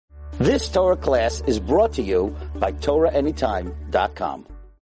This Torah class is brought to you by TorahAnytime.com.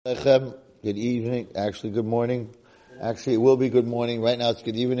 Good evening. Actually, good morning. Actually, it will be good morning. Right now it's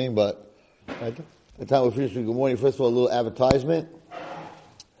good evening, but by the time we finish with good morning, first of all, a little advertisement.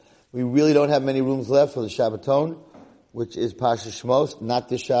 We really don't have many rooms left for the Shabbaton, which is Parashat Shmos, not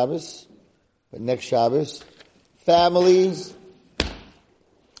this Shabbos, but next Shabbos. Families,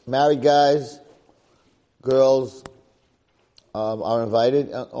 married guys, girls, are invited.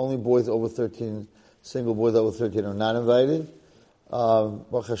 Only boys over 13, single boys over 13 are not invited.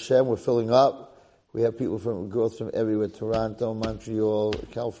 Baruch Hashem, we're filling up. We have girls from everywhere, Toronto, Montreal,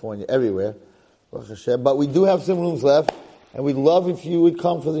 California, everywhere. Baruch Hashem. But we do have some rooms left, and we'd love if you would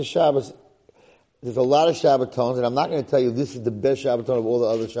come for the Shabbos. There's a lot of Shabbatons, and I'm not going to tell you this is the best Shabbaton of all the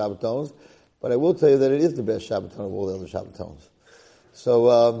other Shabbatons, but I will tell you that it is the best Shabbaton of all the other Shabbatons.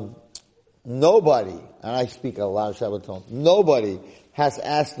 So, nobody, and I speak a lot of Shabbatons, nobody has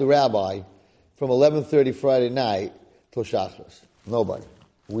asked the rabbi from 11:30 Friday night till Shacharis. Nobody.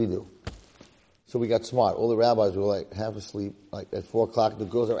 We do. So we got smart. All the rabbis were like half asleep, like at 4 o'clock. The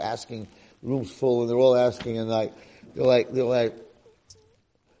girls are asking, the room's full, and they're all asking, and they're like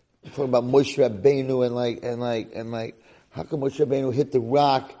talking about Moshe Rabbeinu and how come Moshe Rabbeinu hit the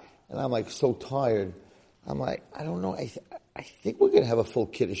rock? And I'm like so tired. I'm like, I don't know. I think we're going to have a full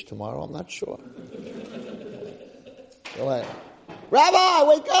kiddush tomorrow. I'm not sure. They're like, Rabbi,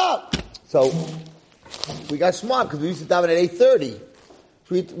 wake up! So we got smart because we used to daven at 8:30.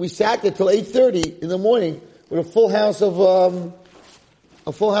 So we sat there till 8:30 in the morning with a full house of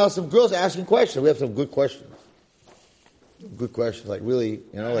girls asking questions. We have some good questions. Good questions, like really,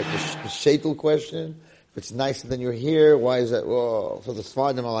 like the shaitel question. If it's nicer than you're here, why is that? Whoa. So the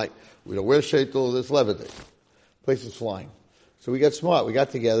Sfardim are like, we don't wear shaitel, this levitate. Place is flying. So we got smart. We got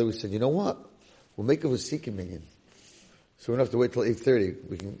together. We said, you know what? We'll make a Vasikin minyan. So we don't have to wait till 8:30.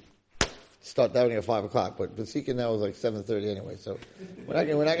 We can start davening at 5 o'clock. But Vasikin now is like 7:30 anyway. So we're not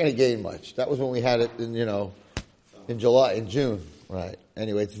going to gain much. That was when we had it in June. Right.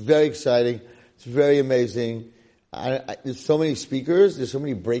 Anyway, it's very exciting. It's very amazing. There's so many speakers. There's so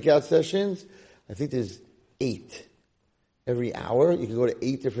many breakout sessions. I think there's 8 every hour. You can go to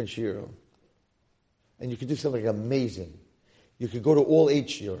 8 different shiurim. And you can do something amazing. You could go to all 8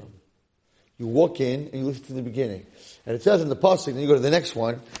 shiurim. You walk in and you listen to the beginning. And it says in the pasuk, then you go to the next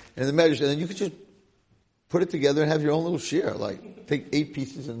one, and the measure, and then you could just put it together and have your own little shiur. Like, take 8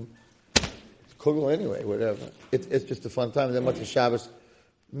 pieces and kugel anyway, whatever. It's just a fun time. And then Motzei Shabbos,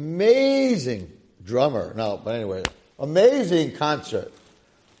 amazing drummer. No, but anyway, amazing concert.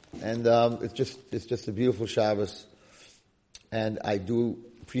 And it's just a beautiful Shabbos. And I do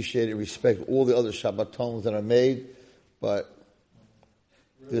appreciate and respect all the other Shabbatons that are made, but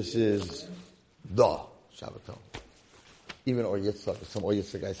this is the Shabbaton. Even Or Yitzchak, some Or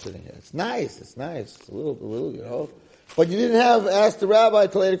Yitzchak guy sitting here. It's nice. It's a little, But you didn't have ask the rabbi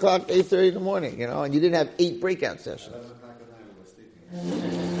till 8 o'clock, 8:30 in the morning, and you didn't have 8 breakout sessions.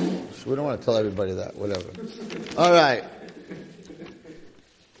 So we don't want to tell everybody that, whatever. All right.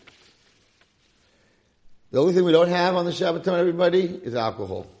 The only thing we don't have on the Shabbaton, everybody, is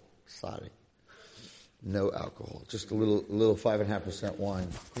alcohol. Sorry. No alcohol. Just a little 5.5% wine,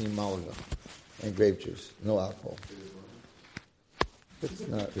 cream malaga, and grape juice. No alcohol. It's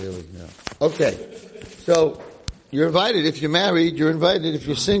not really, no. Okay. So, you're invited. If you're married, you're invited. If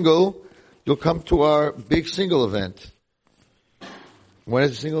you're single, you'll come to our big single event. When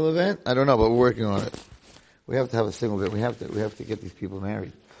is the single event? I don't know, but we're working on it. We have to have a single event. We have to get these people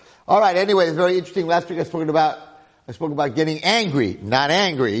married. All right. Anyway, it's very interesting. Last week I spoke about getting angry, not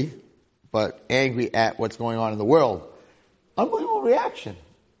angry, but angry at what's going on in the world. Unbelievable reaction.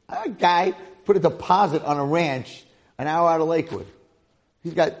 A guy put a deposit on a ranch an hour out of Lakewood.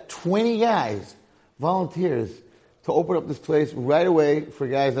 He's got 20 guys, volunteers, to open up this place right away for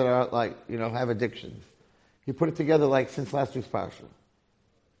guys that are have addictions. He put it together since last week's Parashat.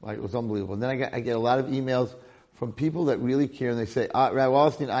 It was unbelievable. And then I get a lot of emails from people that really care, and they say, Rabbi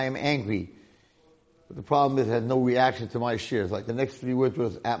Wallerstein, I am angry. But the problem is I had no reaction to my shares. The next 3 words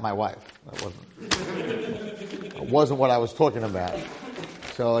was, at my wife. That wasn't what I was talking about.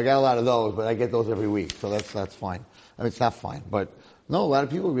 So I got a lot of those, but I get those every week. So that's fine. I mean, it's not fine. But no, a lot of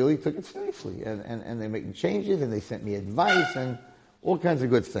people really took it seriously. And they're making changes, and they sent me advice, and all kinds of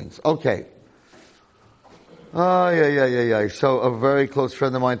good things. Okay. Yeah. So a very close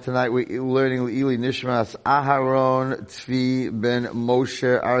friend of mine tonight, we're learning Le'ili Nishmas Aharon Tzvi ben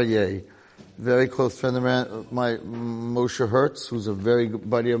Moshe Aryeh. Very close friend of mine, my Moshe Hertz, who's a very good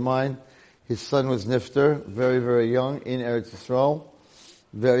buddy of mine. His son was Nifter, very, very young, in Eretz Yisrael.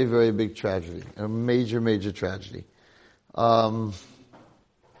 Very, very big tragedy. A major, major tragedy.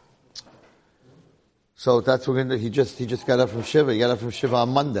 So that's what we're going to do. He just got up from Shiva. He got up from Shiva on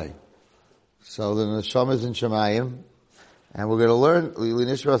Monday. So the neshama is in Shemayim. And we're going to learn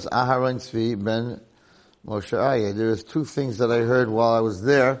Linishvas Aharon Tzvi ben Moshe Aryeh. There's two things that I heard while I was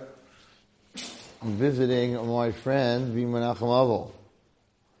there visiting my friend Menachem Avel.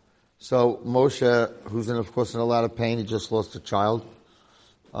 So Moshe, who's of course in a lot of pain, he just lost a child.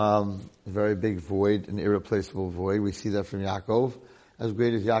 A very big void, an irreplaceable void. We see that from Yaakov. As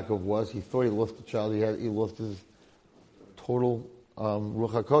great as Yaakov was, he thought he lost a child. He lost his total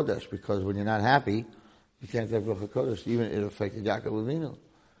Ruach HaKodesh, because when you're not happy, you can't have Ruach HaKodesh. Even it affected Yaakov Avinu.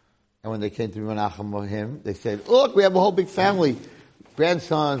 And when they came to Menachem of him, they said, look, we have a whole big family,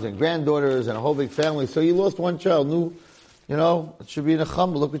 grandsons and granddaughters and a whole big family. So you lost one child. It should be in a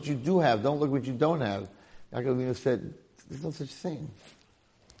chum. Look what you do have. Don't look what you don't have. Yaakov Avinu said, there's no such thing.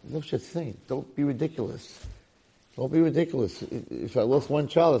 There's no such thing. Don't be ridiculous. Don't be ridiculous. If I lost one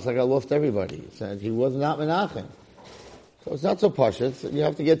child, it's like I lost everybody. It said he was not Menachem. So it's not so pashut. You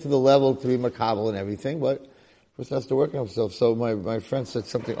have to get to the level to be makabel and everything, but a person has to work on himself. So my friend said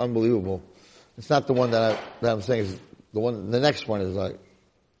something unbelievable. It's not the one that I'm saying. Is the next one is like,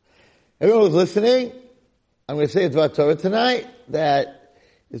 everyone who's listening, I'm going to say a Dvar Torah tonight that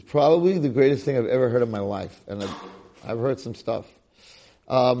is probably the greatest thing I've ever heard in my life. And I've heard some stuff.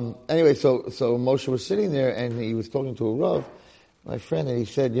 Anyway, so Moshe was sitting there and he was talking to a Rav, my friend, and he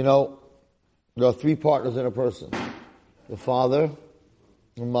said, there are three partners in a person. The father,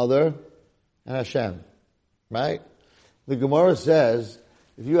 the mother, and Hashem. Right? The Gemara says,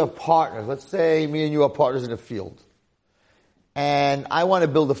 if you have partners, let's say me and you are partners in a field, and I want to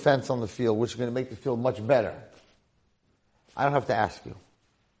build a fence on the field, which is going to make the field much better. I don't have to ask you.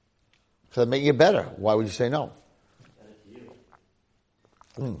 Because I'm making it better. Why would you say no?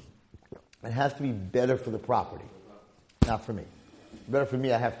 It has to be better for the property, not for me. Better for me,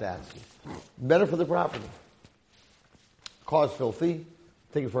 I have to ask you. Better for the property. Car's filthy,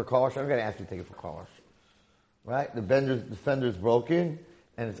 take it for a car wash. I'm going to ask you to take it for a car wash. Right? The fender's broken,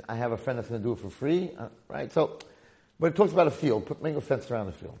 and I have a friend that's going to do it for free. Right? So, but it talks about a field. Make a fence around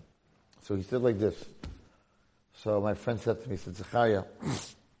the field. So he said like this. So my friend said to me, he said, Zechariah,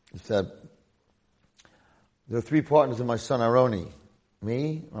 he said, there are three partners in my son Aroni.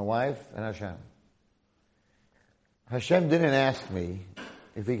 Me, my wife, and Hashem. Hashem didn't ask me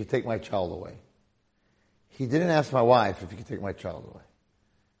if he could take my child away. He didn't ask my wife if he could take my child away.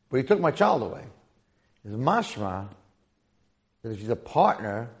 But he took my child away. It's mashma that if he's a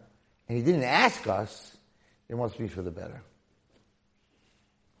partner and he didn't ask us, it must be for the better.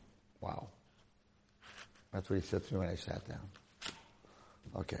 Wow. That's what he said to me when I sat down.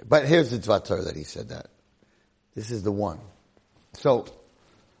 Okay. But here's the Dvar Torah that he said that. This is the one. So,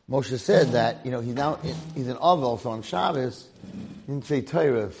 Moshe said that, he's an Avel, so on Shabbos, he didn't say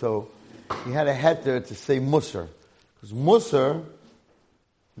Torah, so he had a heter to say Musar. Because Musar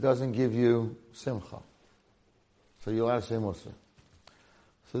doesn't give you Simcha. So you're allowed to say Musar.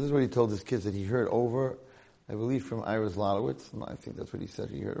 So this is what he told his kids that he heard over, I believe from Ira Zlotowitz. I think that's what he said.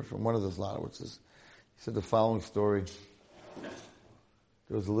 He heard it from one of the Zlotowitzes. He said the following story.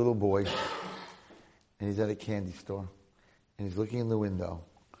 There was a little boy, and he's at a candy store. And he's looking in the window.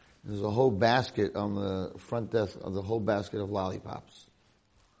 There's a whole basket on the front desk, of the whole basket of lollipops.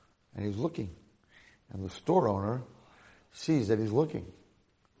 And he's looking. And the store owner sees that he's looking.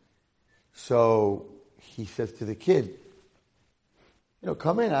 So he says to the kid,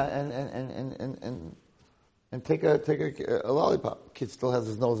 come in and take a lollipop. Kid still has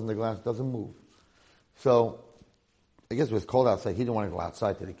his nose in the glass, doesn't move. So I guess it was cold outside. He didn't want to go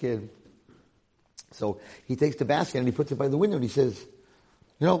outside to the kid. So he takes the basket and he puts it by the window and he says,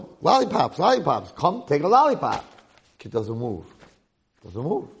 lollipops, come take a lollipop. Kid doesn't move.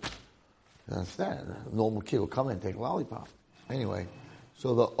 You understand? A normal kid will come in and take a lollipop. Anyway,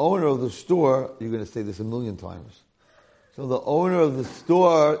 so the owner of the store, you're going to say this a million times. So the owner of the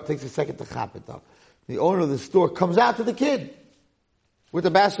store takes a second to chop it up. The owner of the store comes out to the kid with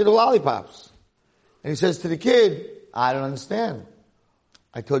a basket of lollipops. And he says to the kid, I don't understand.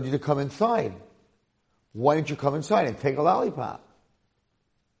 I told you to come inside. Why don't you come inside and take a lollipop?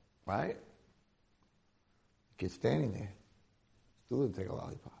 Right? The kid's standing there. Still didn't take a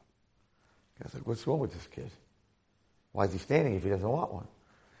lollipop. I was like, what's wrong with this kid? Why is he standing if he doesn't want one?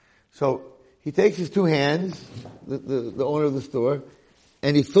 So he takes his two hands, the owner of the store,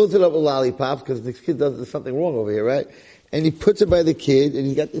 and he fills it up with lollipops because this kid there's something wrong over here, right? And he puts it by the kid, and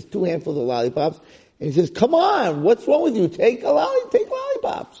he's got this two handfuls of lollipops, and he says, come on, what's wrong with you? Take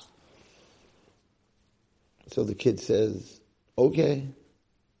lollipops. So the kid says, okay,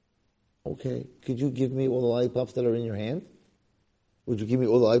 could you give me all the lollipops that are in your hand? Would you give me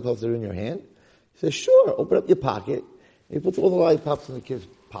all the lollipops that are in your hand? He says, sure, open up your pocket. And he puts all the lollipops in the kid's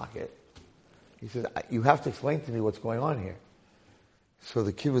pocket. He says, you have to explain to me what's going on here. So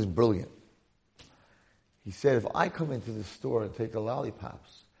the kid was brilliant. He said, if I come into the store and take the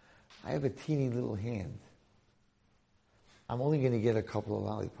lollipops, I have a teeny little hand. I'm only going to get a couple of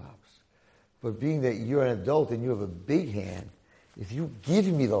lollipops. But being that you're an adult and you have a big hand, if you give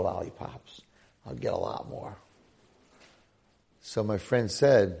me the lollipops, I'll get a lot more. So my friend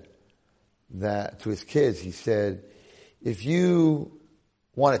said that to his kids, he said, if you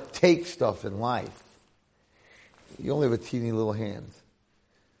want to take stuff in life, you only have a teeny little hand.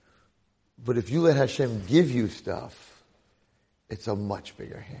 But if you let Hashem give you stuff, it's a much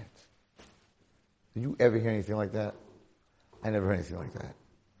bigger hand. Did you ever hear anything like that? I never heard anything like that.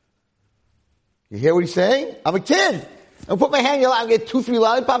 You hear what he's saying? I'm a kid. I'm put my hand in your lap, I get 2-3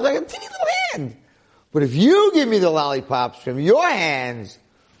 lollipops, I get a teeny little hand. But if you give me the lollipops from your hands,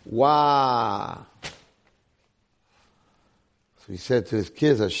 wow. So he said to his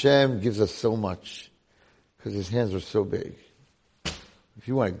kids, Hashem gives us so much because his hands are so big. If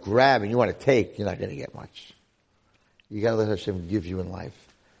you want to grab and you want to take, you're not going to get much. You got to let Hashem give you in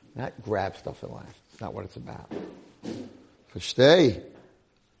life, not grab stuff in life. It's not what it's about. Versteh?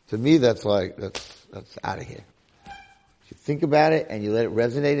 To me, that's out of here. If you think about it and you let it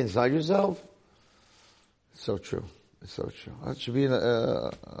resonate inside yourself, it's so true. It's so true. That should be an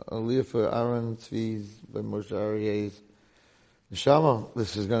aliyah for Aaron Tzvi's by Moshe Aryeh's neshama.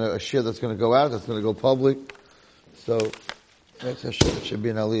 This is a shir that's going to go out. That's going to go public. So that's a shir. It should be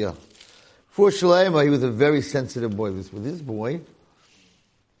an aliyah. For Shlomo, he was a very sensitive boy. This boy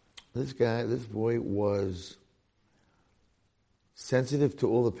was sensitive to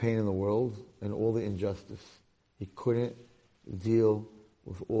all the pain in the world and all the injustice. He couldn't deal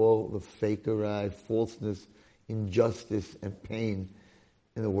with all the fakery, falseness, injustice, and pain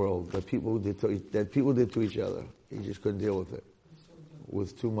in the world that people did to each other. He just couldn't deal with it. It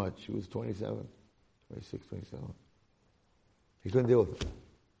was too much. He was 26, 27. He couldn't deal with it.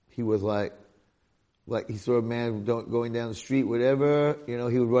 He was like he saw a man going down the street, whatever, he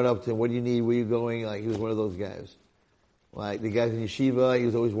would run up to him, what do you need, where are you going? Like, he was one of those guys. Like the guys in yeshiva, he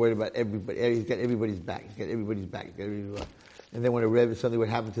was always worried about everybody. He's got everybody's back. And then when a rebbe, something would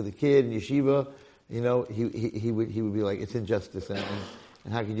happen to the kid in yeshiva, he would be like, it's injustice, and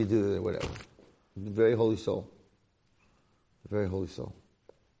how can you do that, or whatever. Very holy soul. Very holy soul.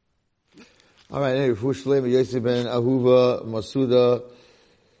 All right, anyway, Refuah Shlema, Yosef ben Ahuva, Masuda,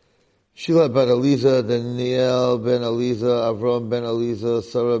 Sheila ben Eliza, Daniel ben Eliza, Avram ben Eliza,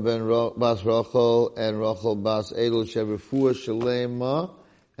 Sarah ben Bas Rachel, and Rachel Bas Edel, Refuah Shlema,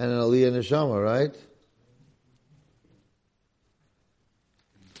 and an Aliyah Neshama, right?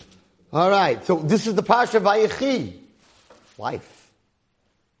 All right, so this is the Parsha Vayechi. Life.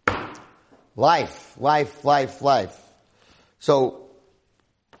 So,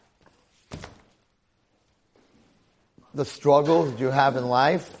 the struggles you have in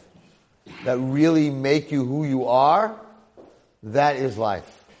life that really make you who you are, that is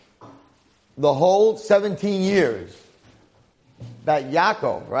life. The whole 17 years that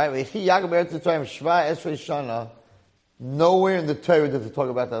Yaakov, right? Nowhere in the Torah does it talk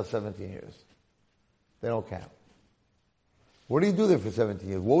about those 17 years. They don't count. What did he do there for 17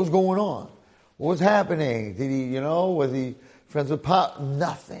 years? What was going on? What was happening? Did he, was he friends with Pop?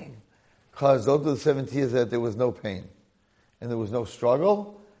 Nothing. Because those are the 17 years that there was no pain. And there was no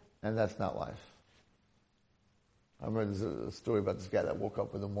struggle. And that's not life. I remember there's a story about this guy that woke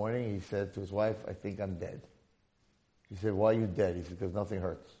up in the morning. He said to his wife, I think I'm dead. She said, why are you dead? He said, because nothing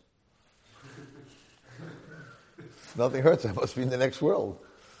hurts. Nothing hurts. I must be in the next world.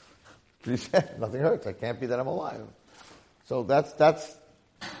 He said, nothing hurts. I can't be that I'm alive. So that's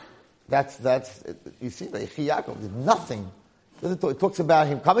you see, Vayechi Yaakov, there's nothing. It talks about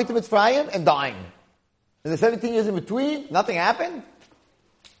him coming to Mitzrayim and dying. In the 17 years in between, nothing happened.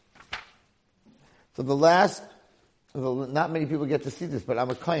 So not many people get to see this, but I'm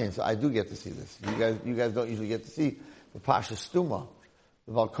a Kohen, so I do get to see this. You guys don't usually get to see the Pasha Stuma.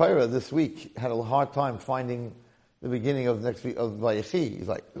 The Valkyra this week had a hard time finding the beginning of next week of Vayechi. He's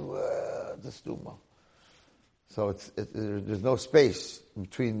like, the Stuma. So there's no space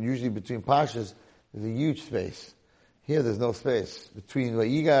usually between Pashas, there's a huge space. Here there's no space. Between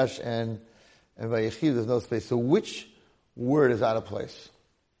Vayigash and Vayechi, there's no space. So which word is out of place?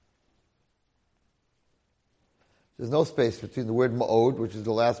 There's no space between the word Ma'od, which is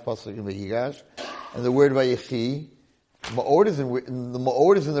the last pasuk in Vayigash, and the word Vayechi. Ma'od is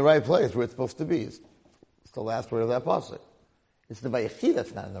in the right place where it's supposed to be. It's the last word of that pasuk. It's the Vayechi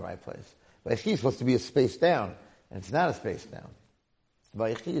that's not in the right place. Vayechi is supposed to be a space down, and it's not a space down.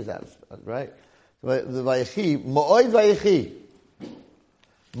 Vayechi is out, right? The Vayechi, Mo'od Vayechi.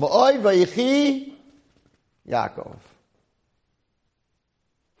 Mo'od Vayechi Yaakov.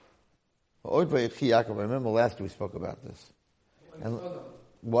 Mo'od Vayechi Yaakov. I remember last year we spoke about this. And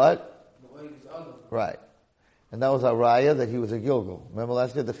what? Right. And that was our raya that he was a Gilgal. Remember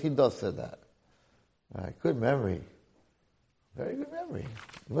last year the Chidah said that. All right, good memory. Very good memory.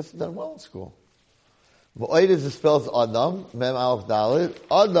 You must have done well in school. Mo'od is the spells Adam, Mem Aleph Dalet.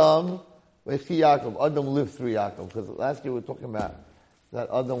 Adam, Vayechi Yaakov. Adam lived through Yaakov. Because last year we were talking about that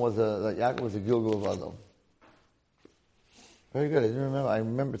that Yaakov was a Gilgal of Adam. Very good. I didn't remember. I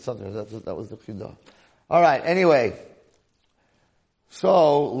remembered something. That was the Chidah. All right. Anyway.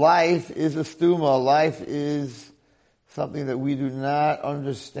 So, life is a stuma. Life is something that we do not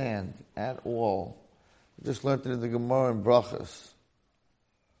understand at all. I just learned it in the Gemara in Brachas.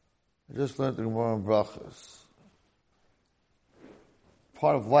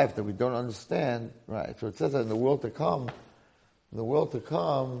 Part of life that we don't understand, right? So it says that in the world to come, they're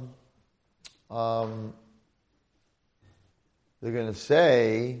going to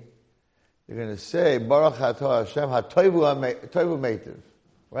say, Baruch Atah Hashem HaToivu Meitiv.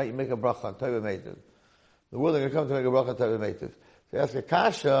 Right? You make a bracha on Toivu Meitiv. The world are going to come to make a bracha on Toivu Meitiv. So you ask a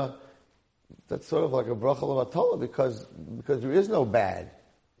kasha, that's sort of like a bracha l'matala because there is no bad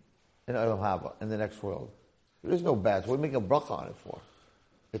in Olam Haba, in the next world. There is no bad. So what are we making a bracha on it for?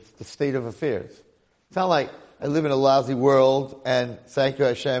 It's the state of affairs. It's not like I live in a lousy world and thank you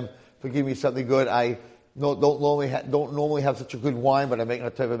Hashem for giving me something good. I don't normally have such a good wine, but I'm making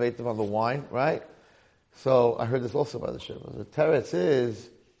a teva meitiv on the wine, right? So I heard this also by the Shema. The teretz is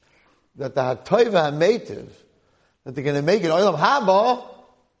that the hatova meitiv that they're going to make in Olam Haba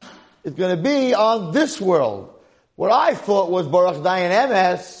is going to be on this world. What I thought was Baruch Dayan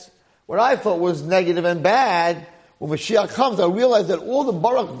Emes, what I thought was negative and bad, when Mashiach comes, I realize that all the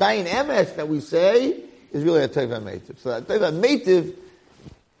Baruch Dayan Emes that we say is really a teva meitiv. So that teva meitiv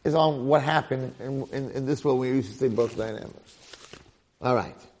is on what happened in this world when we used to say Baruch Dayan Emes. All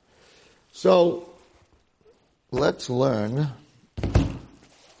right. So, let's learn.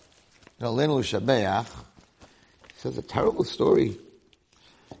 Lenu Shabeach says a terrible story.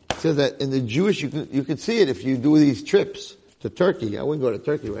 It says that in the Jewish, you could see it if you do these trips to Turkey. I wouldn't go to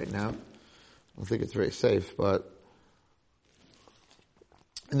Turkey right now. I don't think it's very safe, but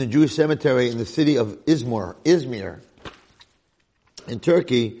in the Jewish cemetery in the city of Izmir, in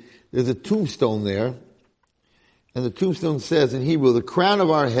Turkey, there's a tombstone there, and the tombstone says in Hebrew, the crown of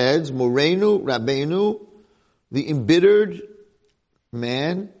our heads, Morenu, Rabbeinu, the embittered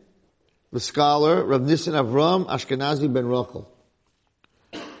man, the scholar, Rav Nissen Avram Ashkenazi ben Rochel,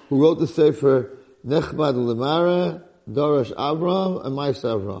 who wrote the Sefer Nechbad Lemara, Darash Avram, and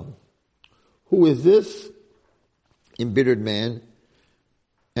Maisa Avram. Who is this embittered man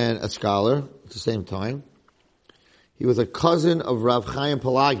and a scholar at the same time? He was a cousin of Rav Chaim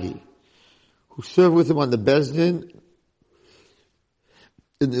Palagi, who served with him on the Bezdin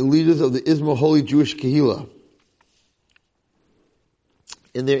and the leaders of the Izmir Holy Jewish Kehillah.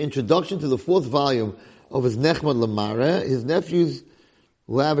 In their introduction to the 4th volume of his Nechmad Lamara, his nephews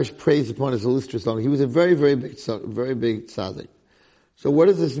lavish praise upon his illustrious song. He was a very, very big tzaddik. So what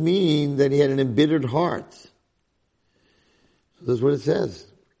does this mean that he had an embittered heart? So this is what it says.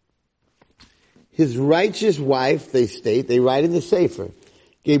 His righteous wife, they write in the Sefer,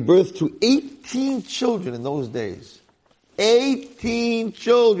 gave birth to 18 children in those days. 18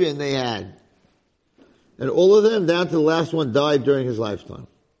 children they had. And all of them, down to the last one, died during his lifetime.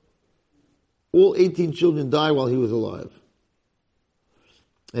 All 18 children died while he was alive.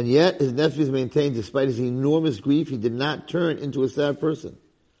 And yet, his nephews maintained, despite his enormous grief, he did not turn into a sad person.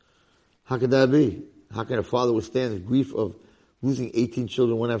 How could that be? How can a father withstand the grief of losing 18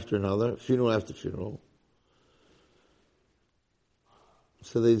 children one after another, funeral after funeral?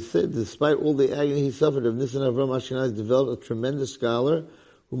 So they said, despite all the agony he suffered, Rav Nissen Avram Ashkenazi developed a tremendous scholar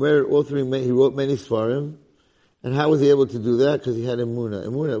who merited authoring. He wrote many svarim. And how was he able to do that? Because he had emunah.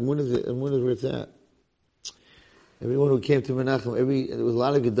 Emunah is where it's at. Everyone who came to Menachem, there was a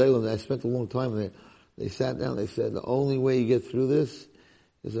lot of gedolim. I spent a long time there. They sat down. They said the only way you get through this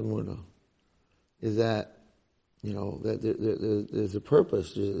is emunah. Is that that there's a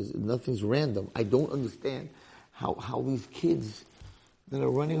purpose. Nothing's random. I don't understand how these kids that are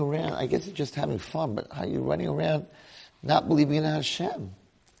running around, I guess it's just having fun, but how you're running around not believing in Hashem.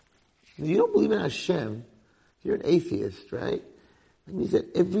 If you don't believe in Hashem, you're an atheist, right? It means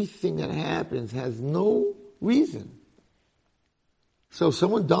that everything that happens has no reason. So if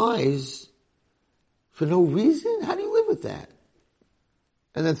someone dies for no reason, how do you live with that?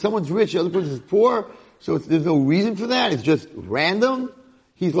 And then someone's rich, the other person's poor, so there's no reason for that. It's just random.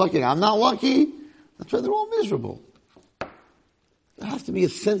 He's lucky and I'm not lucky. That's why they're all miserable. There has to be a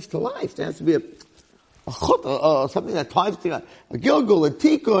sense to life. There has to be a chut, something that ties together, a gilgul, a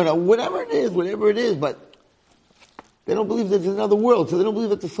tikkun, or whatever it is, but they don't believe there's another world, so they don't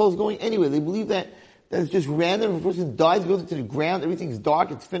believe that the soul's going anywhere. They believe that it's just random. If a person dies, goes into the ground, everything's dark,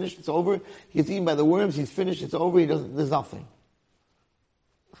 it's finished, it's over. He gets eaten by the worms, he's finished, it's over, there's nothing.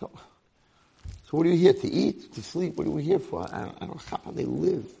 So what are you here, to eat, to sleep? What are we here for? I don't know how they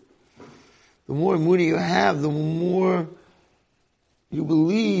live. The more emunah you have, the more you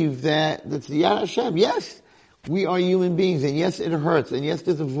believe that that's the Yad Hashem. Yes, we are human beings, and yes, it hurts, and yes,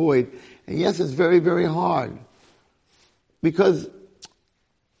 there's a void, and yes, it's very, very hard. Because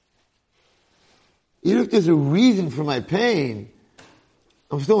even if there's a reason for my pain,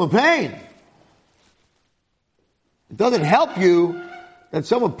 I'm still in pain. It doesn't help you that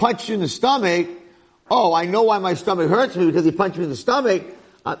someone punched you in the stomach. Oh, I know why my stomach hurts me, because he punched me in the stomach.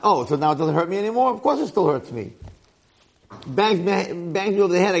 So now it doesn't hurt me anymore? Of course it still hurts me. Bangs me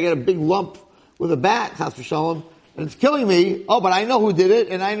over the head, I get a big lump with a bat, chas v'shalom, and it's killing me. Oh, but I know who did it,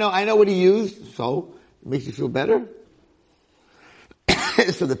 and I know what he used, so it makes you feel better.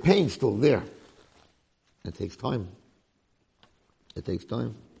 So the pain's still there. It takes time.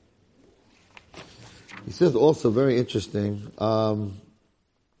 He says also, very interesting, I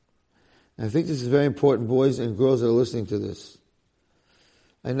think this is very important, boys and girls that are listening to this.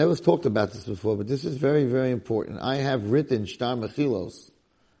 I never talked about this before, but this is very, very important. I have written Shtar Mechilos.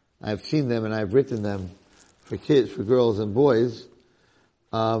 I've seen them and I've written them for kids, for girls and boys.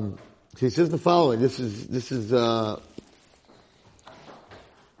 So he says the following. This is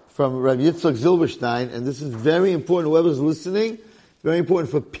from Rabbi Yitzchak Zilberstein, and this is very important. Whoever's listening, very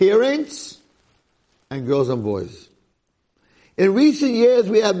important for parents and girls and boys. In recent years,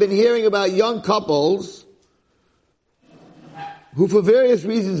 we have been hearing about young couples who for various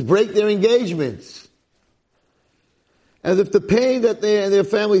reasons break their engagements. As if the pain that they and their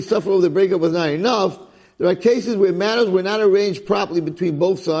families suffer over the breakup was not enough, there are cases where matters were not arranged properly between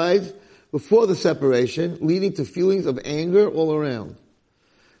both sides before the separation, leading to feelings of anger all around.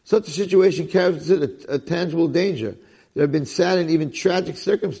 Such a situation carries with it a tangible danger. There have been sad and even tragic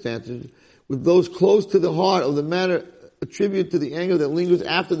circumstances with those close to the heart of the matter attributed to the anger that lingers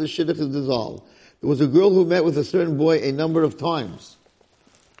after the shidduch is dissolved. There was a girl who met with a certain boy a number of times.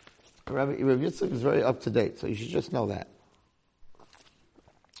 Rabbi Yitzchak is very up to date, so you should just know that.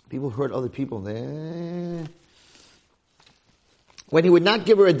 People hurt other people. When he would not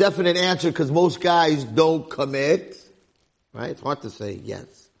give her a definite answer, because most guys don't commit, right? It's hard to say yes.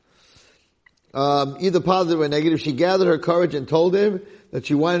 Either positive or negative, she gathered her courage and told him that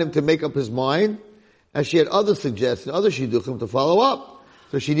she wanted him to make up his mind, as she had other suggestions, other shidduchim to follow up.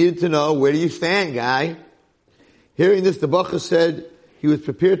 So she needed to know, where do you stand, guy? Hearing this, the bacher said he was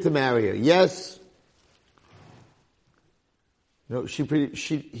prepared to marry her. Yes. No, he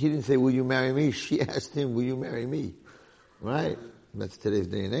didn't say, will you marry me? She asked him, will you marry me? Right? That's today's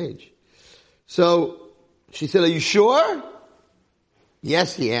day and age. So she said, are you sure?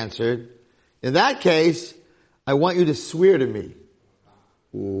 Yes, he answered. In that case, I want you to swear to me.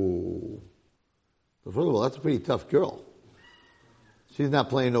 Ooh. First of all, that's a pretty tough girl. She's not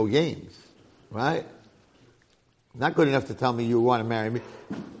playing no games, right? Not good enough to tell me you want to marry me.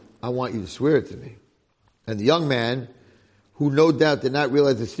 I want you to swear it to me. And the young man, who no doubt did not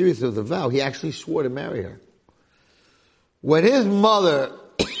realize the seriousness of the vow, he actually swore to marry her. When his mother,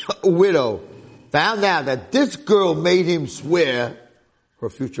 a widow, found out that this girl made him swear, her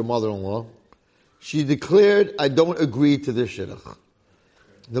future mother-in-law, she declared, I don't agree to this shidduch.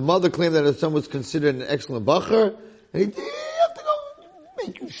 The mother claimed that her son was considered an excellent bacher, and he did have to go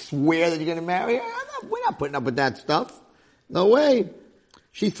make you swear that you're going to marry her. We're not putting up with that stuff. No way.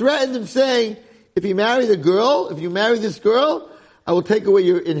 She threatened him, saying, if you marry this girl, I will take away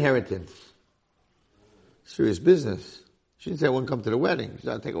your inheritance. Serious business. She didn't say I wouldn't come to the wedding. She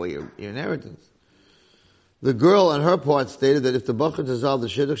said, I'll take away your inheritance. The girl, on her part, stated that if the bacher dissolved the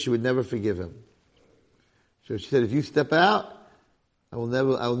shidduch, she would never forgive him. So she said, if you step out, I will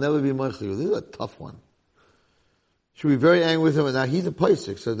never be machzir. This is a tough one. She would be very angry with him, and now he's a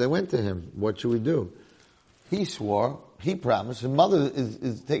paisik, so they went to him. What should we do? He swore, he promised, his mother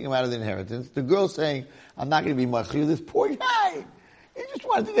is taking him out of the inheritance. The girl's saying, I'm not going to be machzir. This poor guy, he just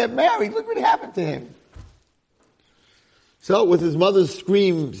wanted to get married. Look what happened to him. So, with his mother's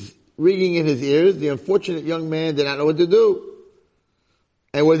screams ringing in his ears, the unfortunate young man did not know what to do.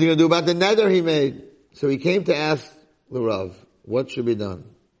 And what is he going to do about the neder he made? So he came to ask the Rav, what should be done?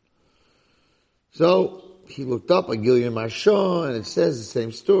 So, he looked up at Gilead Mashah, and it says the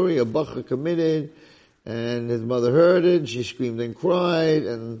same story. A bacher committed, and his mother heard it. She screamed and cried,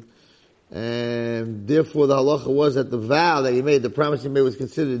 and And therefore the halacha was that the vow that he made, the promise he made, was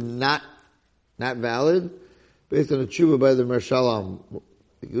considered not valid, based on a tshuva by the Mershalam.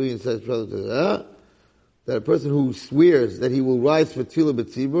 The Gillian says that a person who swears that he will rise for Tila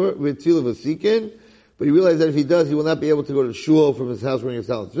B'Sikin, but he realized that if he does, he will not be able to go to shul from his house wearing a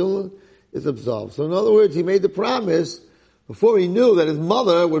salad tefillin, is absolved. So in other words, he made the promise before he knew that his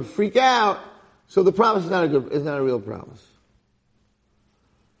mother would freak out, so the promise is not a real promise.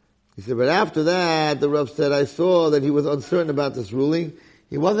 He said, but after that, the Rav said, I saw that he was uncertain about this ruling.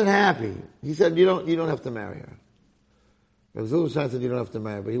 He wasn't happy. He said, you don't have to marry her. Rav Zilberstein said, you don't have to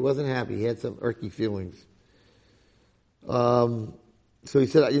marry her, but he wasn't happy. He had some irky feelings. So he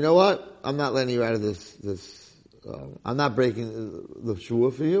said, you know what? I'm not letting you out of this, I'm not breaking the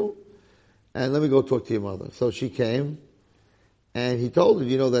shua for you, and let me go talk to your mother. So she came, and he told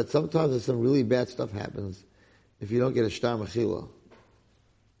her, that sometimes some really bad stuff happens if you don't get a shtar mechila.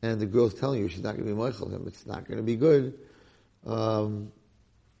 And the girl's telling you she's not going to be meichel him. It's not going to be good. So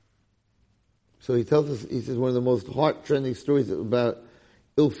he tells us, he says one of the most heart-trending stories about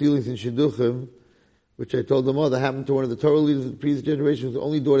ill feelings in Shidduchim, which I told the mother, happened to one of the Torah leaders of the previous generation, whose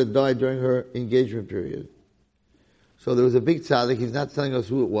only daughter died during her engagement period. So there was a big tzaddik, he's not telling us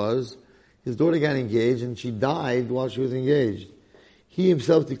who it was. His daughter got engaged and she died while she was engaged. He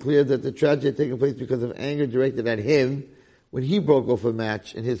himself declared that the tragedy had taken place because of anger directed at him when he broke off a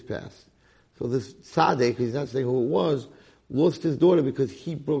match in his past. So this tzaddik, he's not saying who it was, lost his daughter because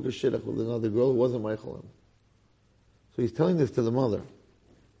he broke a shidduch with another girl who wasn't Michael. So he's telling this to the mother.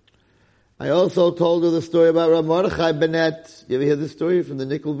 I also told her the story about Rav Mordechai Bennett. You ever hear this story from the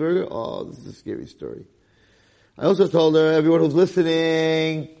Nickelberger? Oh, this is a scary story. I also told her, everyone who's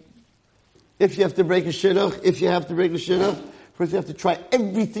listening, if you have to break a shidduch, first you have to try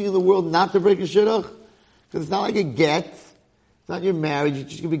everything in the world not to break a shidduch, because it's not like a get. It's not your marriage. You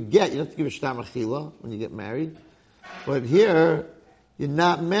just give a get. You don't have to give a shtar mechila when you get married. But here, you're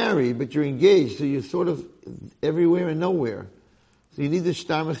not married, but you're engaged, so you're sort of everywhere and nowhere. So you need the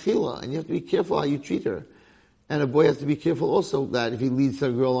shtar mechila, and you have to be careful how you treat her. And a boy has to be careful also that if he leads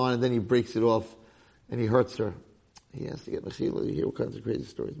some girl on and then he breaks it off and he hurts her, he has to get mechila. You hear all kinds of crazy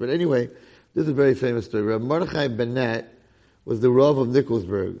stories. But anyway, this is a very famous story. Rav Mordechai Bennett was the Rav of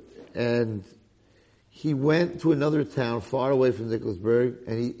Nikolsburg, and he went to another town far away from Nikolsburg,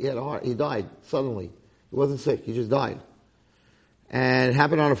 and he had a heart. He died suddenly. He wasn't sick. He just died. And it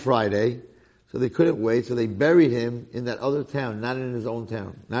happened on a Friday, so they couldn't wait, so they buried him in that other town, not in his own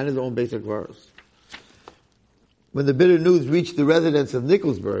town, not in his own basic forest. When the bitter news reached the residents of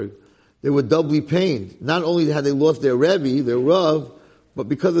Nikolsburg, they were doubly pained. Not only had they lost their Rebbe, their Rav, but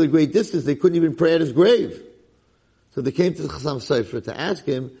because of the great distance, they couldn't even pray at his grave. So they came to the Chassam Sofer to ask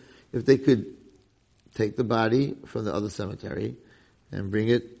him if they could take the body from the other cemetery and bring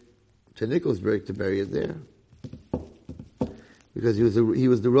it to Nikolsburg to bury it there. Because he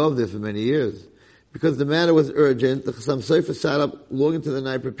was the Rav there for many years. Because the matter was urgent, the Chassam Sofer sat up long into the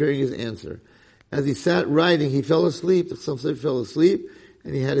night preparing his answer. As he sat writing, he fell asleep. The Chassam Sofer fell asleep,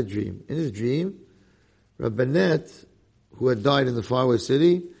 and he had a dream. In his dream, Rav Bennett, who had died in the faraway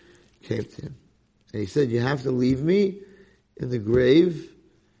city, came to him. And he said, you have to leave me in the grave,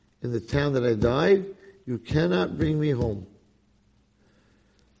 in the town that I died. You cannot bring me home.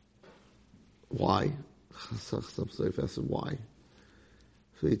 Why? Chassam Sofer said, why?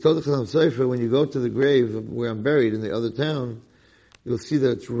 So he told the Chassam Sofer, when you go to the grave where I'm buried in the other town, you'll see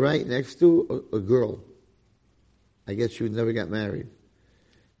that it's right next to a girl. I guess she never got married.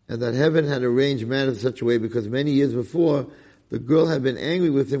 And that heaven had arranged matters in such a way because many years before, the girl had been angry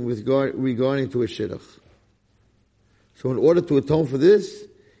with him regarding to a shidduch. So in order to atone for this,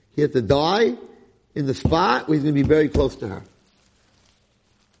 he had to die in the spot where he's going to be very close to her.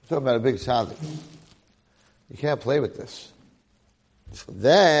 I'm talking about a big tzaddik. You can't play with this. So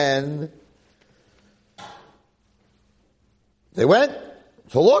then, they went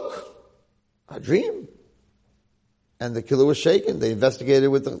to look. A dream. And the killer was shaken. They investigated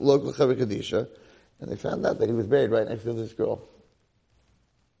with the local Chaver Kadisha, and they found out that he was buried right next to this girl,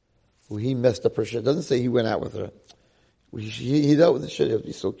 who he messed up her shit. It doesn't say he went out with her. He dealt with the shit. You have to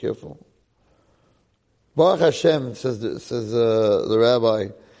be so careful. Baruch Hashem, says the rabbi,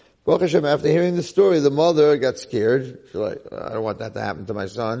 Baruch Hashem, after hearing the story, the mother got scared. She's like, I don't want that to happen to my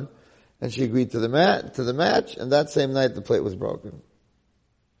son. And she agreed to the match, and that same night the plate was broken.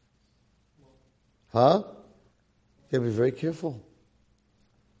 Huh? You gotta be very careful.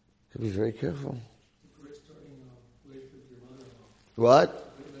 You gotta be very careful.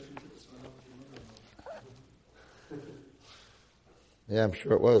 What? Yeah, I'm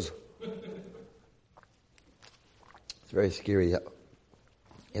sure it was. It's very scary.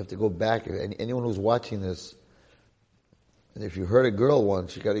 You have to go back. Anyone who's watching this, and if you hurt a girl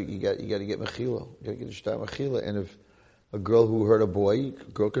once, you got to get mechila. You got to get a shtar mechila. And if a girl who hurt a boy,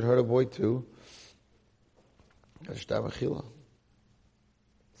 a girl can hurt a boy too. You got a shtar mechila.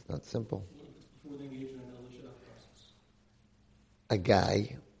 It's not simple. A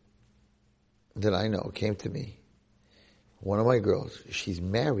guy that I know came to me. One of my girls, she's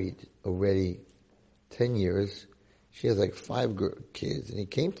married already 10 years. She has like 5 kids. And he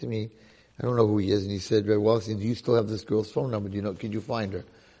came to me, I don't know who he is, and he said, well, do you still have this girl's phone number? Could you find her?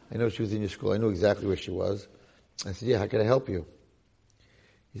 I know she was in your school. I knew exactly where she was. I said, yeah, how can I help you?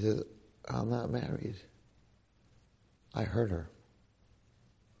 He said, I'm not married. I hurt her.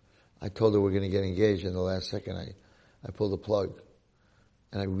 I told her we're going to get engaged, and the last second I pulled the plug.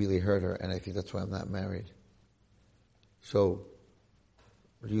 And I really hurt her, and I think that's why I'm not married. So,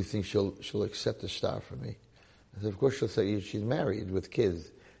 do you think she'll accept the shtar from me? I said, of course she'll say, she's married with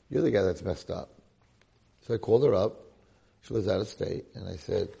kids. You're the guy that's messed up. So I called her up. She lives out of state. And I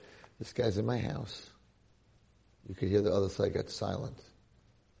said, this guy's in my house. You could hear the other side got silent.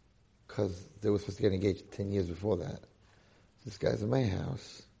 Because they were supposed to get engaged 10 years before that. This guy's in my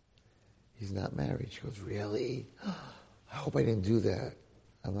house. He's not married. She goes, really? I hope I didn't do that.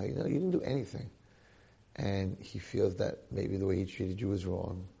 I'm like, no, you didn't do anything. And he feels that maybe the way he treated you was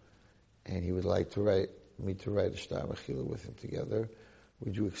wrong. And he would like me to write a shtar mechila with him together.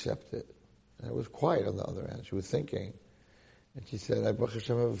 Would you accept it? And it was quiet on the other end. She was thinking. And she said, I Baruch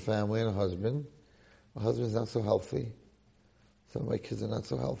Hashem have a family and a husband. My husband's not so healthy. Some of my kids are not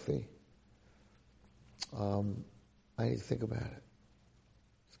so healthy. I need to think about it.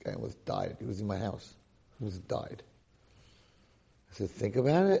 This guy almost died. He was in my house. He almost died. I said, think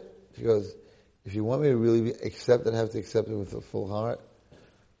about it. She goes, if you want me to really accept it, I have to accept it with a full heart.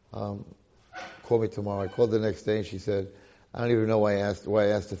 Call me tomorrow. I called the next day and she said, I don't even know why I asked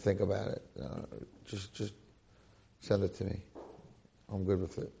to think about it. Just send it to me. I'm good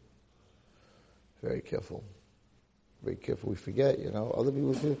with it. Very careful. Very careful. We forget, other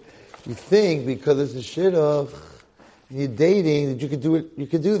people do. You think because it's a shit of you're dating that you could do it, you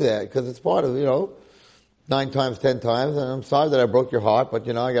could do that because it's part of, 9 times, 10 times, and I'm sorry that I broke your heart, but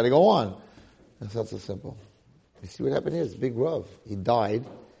I got to go on. That's not so simple. You see what happened here? It's a big rov. He died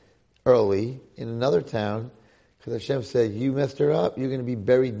early in another town because Hashem said, you messed her up, you're going to be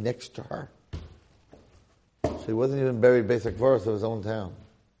buried next to her. So he wasn't even buried basic verse of his own town.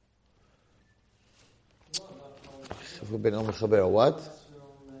 What?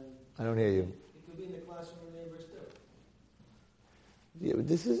 I don't hear you. It could be in the classroom of neighbors too. Yeah,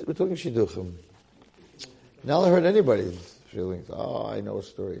 but we're talking shidduchim. Now I heard anybody's feelings. Oh, I know a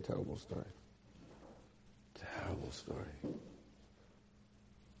story, terrible story. Terrible story.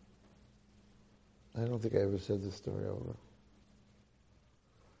 I don't think I ever said this story over.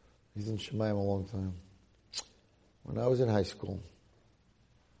 He's in Shemayim a long time. When I was in high school,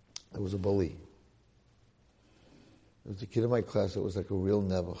 there was a bully. There was a kid in my class that was like a real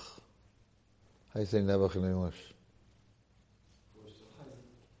nebuch. How do you say nebuch in English?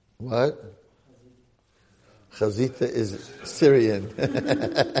 What? Chazita is Syrian.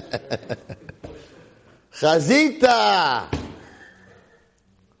 Chazita!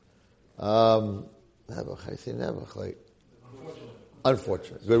 Nebuch, I say nebuch, like...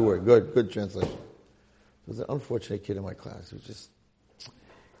 Unfortunate. Good word, good translation. There was an unfortunate kid in my class who just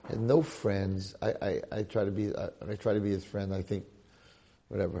had no friends. I try to be his friend. I think,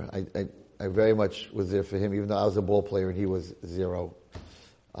 whatever. I very much was there for him, even though I was a ball player and he was 0.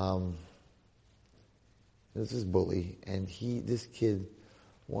 This is bully, and this kid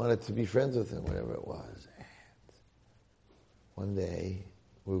wanted to be friends with him, whatever it was. And one day,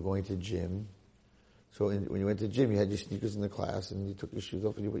 we were going to gym. So when you went to gym, you had your sneakers in the class, and you took your shoes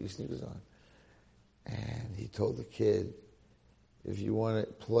off and you put your sneakers on. And he told the kid, if you want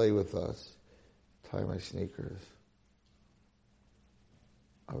to play with us, tie my sneakers.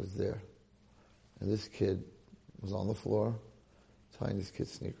 I was there. And this kid was on the floor, tying this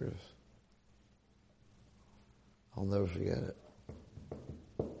kid's sneakers. I'll never forget it.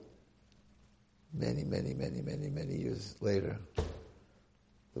 Many, many, many, many, many years later,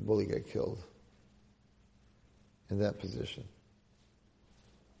 the bully got killed in that position.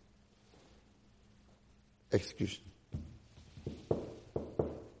 Execution.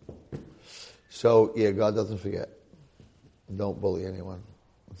 So, God doesn't forget. Don't bully anyone.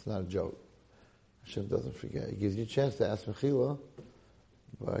 It's not a joke. Hashem doesn't forget. He gives you a chance to ask mechila,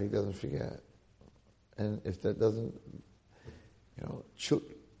 but he doesn't forget. And if that doesn't,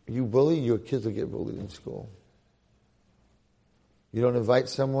 you bully, your kids will get bullied in school. You don't invite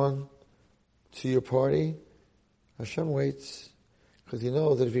someone to your party, Hashem waits. Because you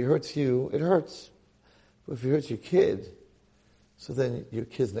know that if he hurts you, it hurts. But if he hurts your kid, so then your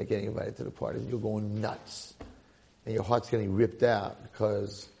kid's not getting invited to the party. You're going nuts. And your heart's getting ripped out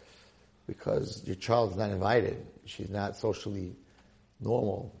because your child's not invited. She's not socially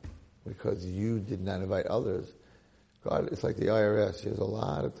normal because you did not invite others. God, it's like the IRS. He has a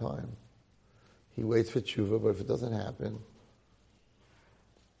lot of time. He waits for tshuva, but if it doesn't happen,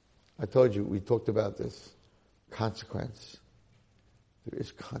 I told you, we talked about this. Consequence. There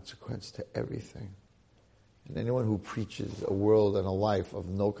is consequence to everything. And anyone who preaches a world and a life of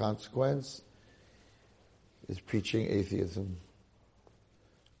no consequence is preaching atheism.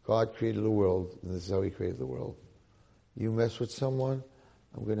 God created the world, and this is how he created the world. You mess with someone,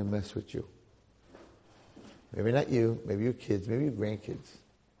 I'm going to mess with you. Maybe not you, maybe your kids, maybe your grandkids.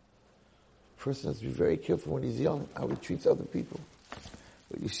 A person has to be very careful when he's young, how he treats other people.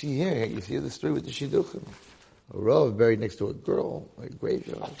 But you see here, you see the story with the Shidduchim. A Rav buried next to a girl, a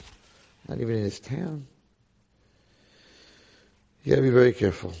graveyard, not even in his town. You gotta be very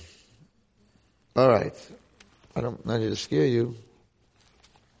careful. All right. I'm not here to scare you.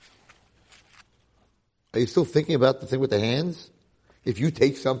 Are you still thinking about the thing with the hands? If you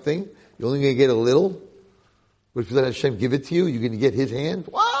take something, you're only going to get a little. But if you let Hashem give it to you, you're going to get his hand?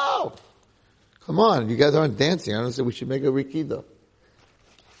 Wow! Come on, you guys aren't dancing. I don't say we should make a rikida. You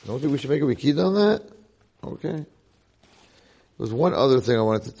don't think we should make a rikida on that? Okay. There's one other thing I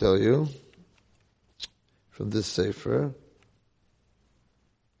wanted to tell you from this sefer.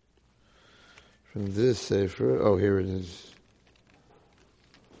 Oh, here it is.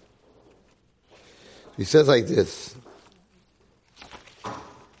 He says like this.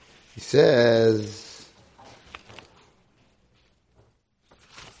 He says,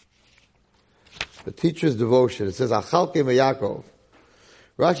 the teacher's devotion. It says, Achalke Yaakov.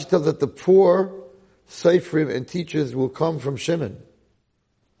 Rashi tells that the poor Seifrim and teachers will come from Shimon,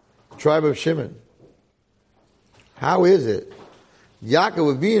 the tribe of Shimon. How is it?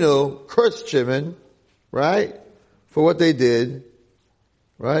 Yaakov Avinu cursed Shimon, right, for what they did,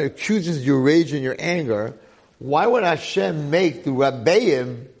 right? Accuses your rage and your anger. Why would Hashem make the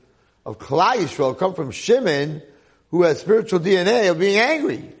Rabbeim of Klal Yisrael come from Shimon, who has spiritual DNA of being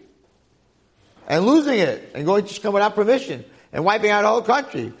angry and losing it and going to Shechem without permission and wiping out the whole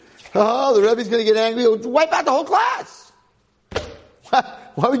country? Oh, the Rebbe's going to get angry. He'll wipe out the whole class.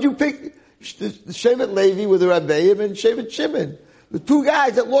 Why would you pick the Shevet Levi with the Rabbeim and Shevet Shimon? The two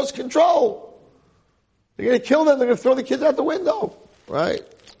guys that lost control. They're going to kill them. They're going to throw the kids out the window. Right?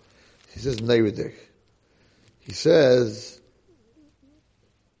 He says, Neiridich. He says,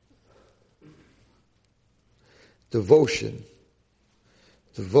 devotion.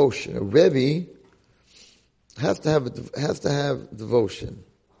 A Rebbe has to have devotion.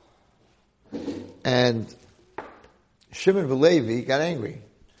 And Shimon Velevi got angry.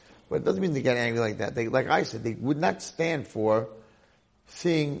 But it doesn't mean they got angry like that. They, like I said, they would not stand for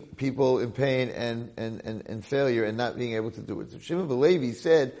seeing people in pain and failure and not being able to do it. So Shimon Velevi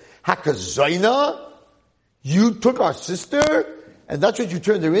said, Hakazoina? You took our sister? And that's what you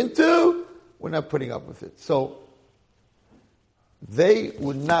turned her into? We're not putting up with it. So, they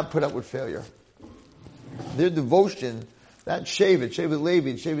would not put up with failure. Their devotion, that Shevet Levi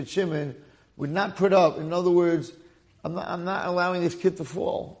and Shevet Shimon, would not put up. In other words, I'm not allowing this kid to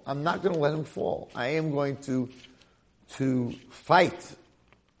fall. I'm not going to let him fall. I am going to fight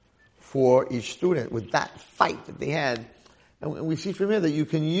for each student with that fight that they had. And we see from here that you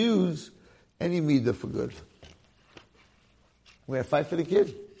can use any midah for good. We're going to fight for the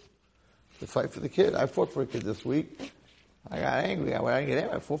kid. Fight for the kid. I fought for a kid this week. I got angry. I didn't get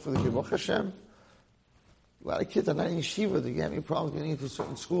angry. I fought for the kid. Baruch Hashem. A lot of kids are not in yeshiva. They have any problems getting into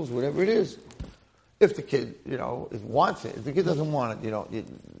certain schools, whatever it is. If the kid, wants it. If the kid doesn't want it,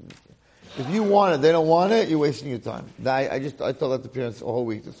 if you want it, they don't want it, you're wasting your time. I told that to parents the whole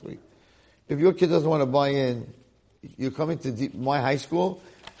week this week. If your kid doesn't want to buy in, you're coming to my high school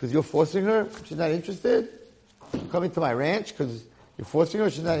because you're forcing her, she's not interested. You're coming to my ranch because you're forcing her,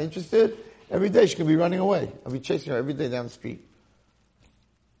 she's not interested. Every day she can be running away. I'll be chasing her every day down the street.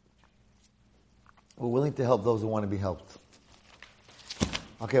 We're willing to help those who want to be helped.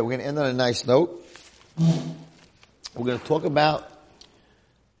 Okay, we're going to end on a nice note. We're going to talk about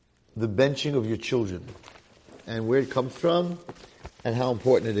the benching of your children and where it comes from and how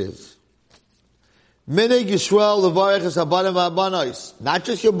important it is. Minig Yisrael levarech es habanim v'habanos. Not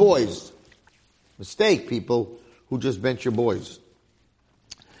just your boys. Mistake, people who just bench your boys.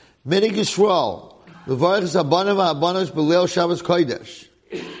 Minig Yisrael levarech es habanim v'habanos b'leil Shabbos Kodesh.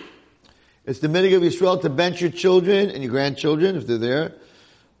 It's the minig of Yisrael to bench your children and your grandchildren, if they're there,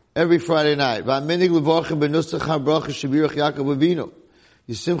 every Friday night. V'aminig levarchem b'nusach ha'bracha shebirach Yaakov Avinu.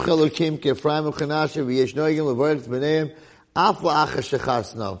 Yisimcha Elokim ke'Ephraim u'Chanashe v'yesh noegim levarech b'neim af la'achas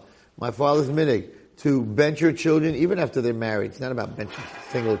shechasno. My father's minig, to bench your children even after they're married. It's not about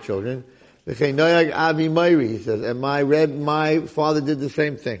benching single children. V'chein noyag avi mayri, he says, and my father did the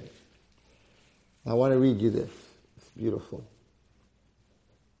same thing. I want to read you this. It's beautiful.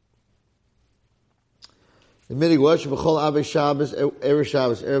 The minig was b'chol avei Shabbos,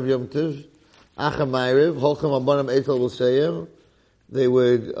 erev Yom Tov, acha ma'ariv, holchem abanam etel l'seyim. They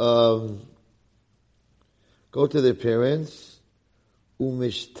would go to their parents,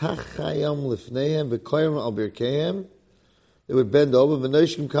 umishtachayam lifneihem v'koyim al birkeihem. They would bend over,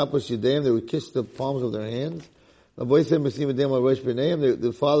 v'noishkim kapos yadayim. They would kiss the palms of their hands. The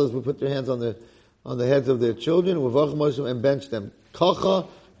fathers would put their hands on the heads of their children, and bench them. Kacha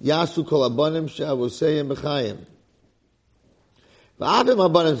yasu kol abanim she'avoseihem b'chayim. V'avim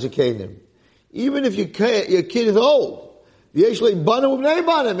abanim zekenim. Even if your kid is old, and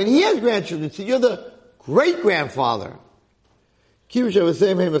he has grandchildren, so you're the great grandfather. Since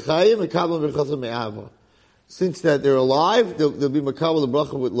that they're alive, they'll be makabel the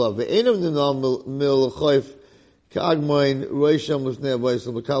bracha with love. Okay.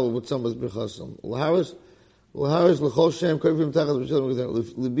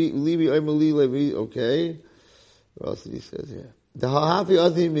 What else did he say here? The hahafi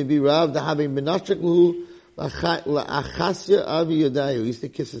azim may be rav, the having benashakluhu la'achasya avi yodayu. He used to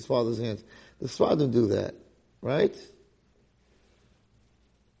kiss his father's hands. The Sfardim do that, right?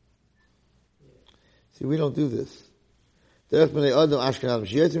 See, we don't do this. When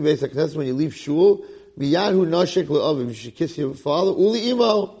you leave shul, you should kiss your father, uli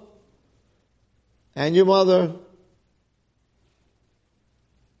imo, and your mother.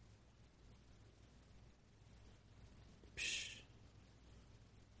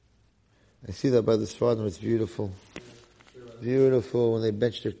 I see that by the Sfardim. It's beautiful. Beautiful when they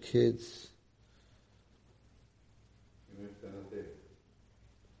bench their kids.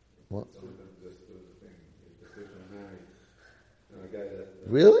 What?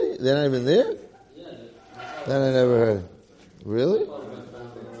 Really? They're not even there? That I never heard. Really?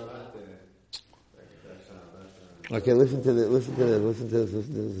 Okay, listen to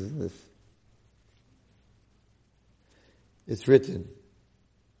this. It's written.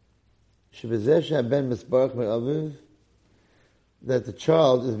 That the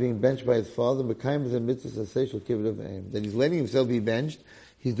child is being benched by his father, that he's letting himself be benched,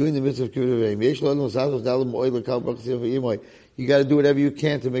 he's doing the mitzvah of kibbutz aim. You got to do whatever you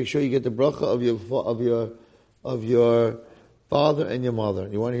can to make sure you get the bracha of your father and your mother.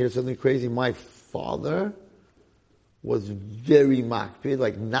 You want to hear something crazy? My father was very makpid,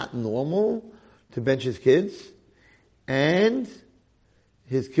 like not normal, to bench his kids, and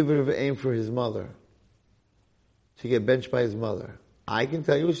his kibbutz aim for his mother, to get benched by his mother. I can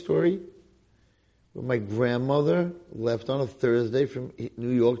tell you a story where my grandmother left on a Thursday from New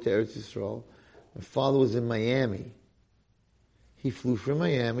York to Eretz Yisrael. My father was in Miami. He flew from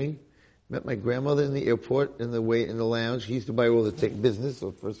Miami, met my grandmother in the airport, in the lounge. He used to buy all the business,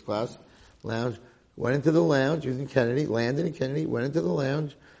 so first class lounge. Went into the lounge, he was in Kennedy, landed in Kennedy, went into the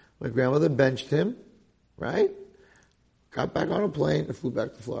lounge. My grandmother benched him, right? Got back on a plane and flew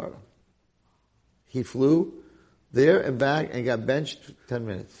back to Florida. He flew there and back and got benched 10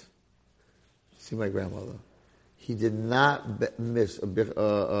 minutes. See my grandmother. He did not miss a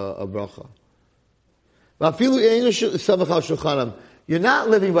bracha. You're not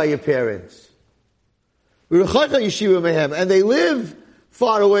living by your parents. And they live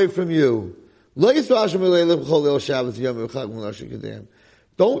far away from you. Don't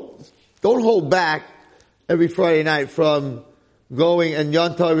hold back every Friday night from going and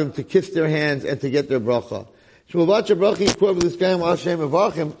Yom to kiss their hands and to get their bracha.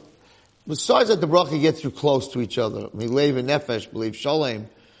 Besides that, the bracha gets you close to each other. Milev and nefesh, believe shalem,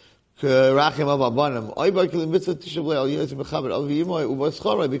 rachim avabanim.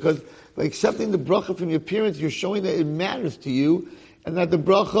 Because by accepting the bracha from your parents, you're showing that it matters to you and that the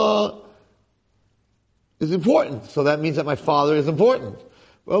bracha is important. So that means that my father is important.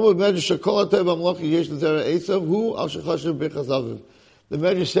 The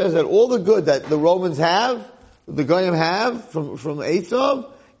Medrash says that all the good that the Romans have, the Goyim have from Esav,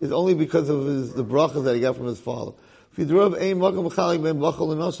 is only because of the bracha that he got from his father. Therefore,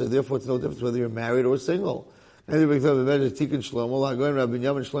 it's no difference whether you're married or single. He wrote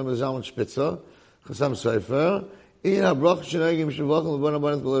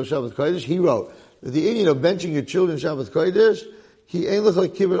that the Indian of benching your children Shabbos Kodesh,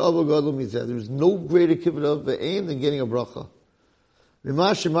 there is no greater kibbut of the aim than getting a bracha.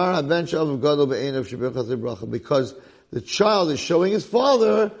 Because the child is showing his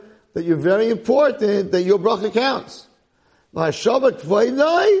father that you're very important, that your bracha counts.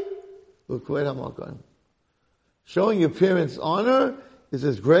 Showing your parents honor is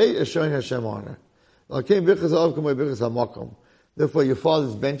as great as showing Hashem honor. Therefore, your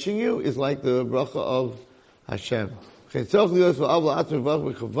father's benching you is like the bracha of Hashem. The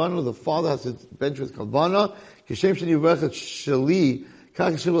father has to bench with kavana. Just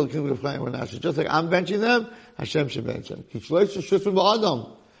like I'm benching them, Hashem should bench them. If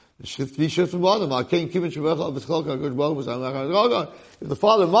the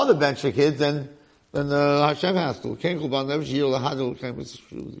father and mother bench the kids, then Hashem has to.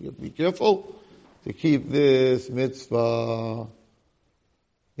 Be careful to keep this mitzvah.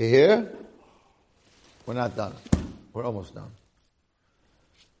 You hear? We're not done. We're almost done.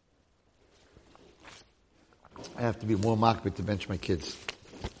 I have to be more makbid to bench my kids.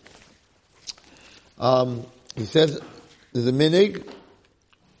 He says, there's a minig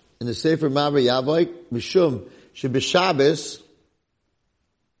in the Sefer Maver Yavai, Mishum, Shebeshabes.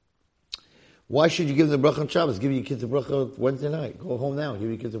 Why should you give them the bracha on Shabbos? Give your kids a bracha Wednesday night. Go home now, give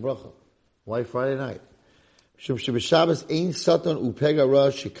your kids a bracha. Why Friday night? Mishum Shebeshabes, Ein Satan Upega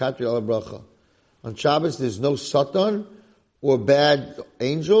Ra Shikatri Ala Bracha. On Shabbos, there's no Satan or bad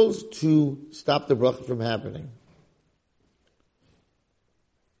angels to stop the bracha from happening.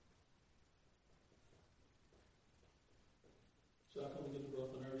 So how come we get the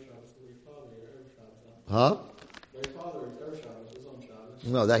bracha on Erev Shabbos? Your father, your Erev Shabbos. Huh? Your father is Erev Shabbos, his own Shabbos.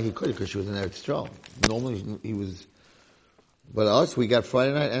 No, that he could because she was in Eretz Yisrael. Normally he was, but us, we got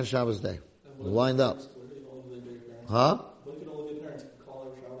Friday night and Shabbos day. Lined up. Huh? What if all of your parents call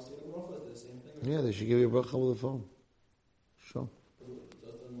Erev Shabbos to get the bracha? Is it the same thing? Yeah, they should give you a bracha with a phone. Sure.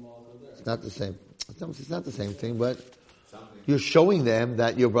 It's not the same. It's not the same thing, but you're showing them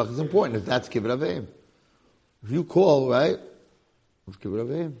that your bracha is important. If that's kibbut avim. If you call, right? It's kibbut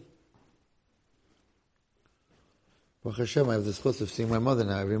avim. Baruch Hashem, I have the chus of seeing my mother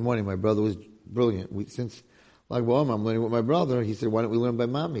now every morning. My brother was brilliant. Since I'm learning with my brother, he said, why don't we learn by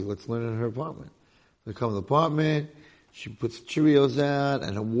mommy? Let's learn in her apartment. We come to the apartment, she puts Cheerios out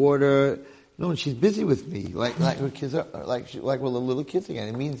and a water. No, and she's busy with me, like her kids are, like we're little kids again.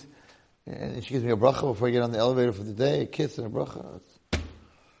 It means, and she gives me a bracha before I get on the elevator for the day, a kiss and a bracha. I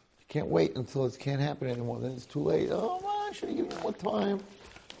can't wait until it can't happen anymore. Then it's too late. Oh man, I should have given you more time.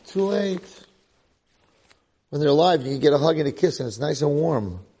 Too late. When they're alive, you can get a hug and a kiss, and it's nice and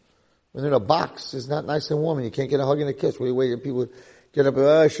warm. When they're in a box, it's not nice and warm, and you can't get a hug and a kiss. What do you wait? And people get up.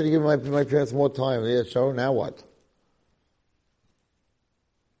 I should have given my parents more time. Yeah, so now what?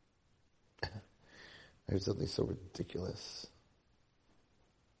 There's something so ridiculous.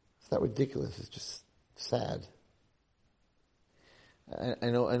 It's not ridiculous. It's just sad. I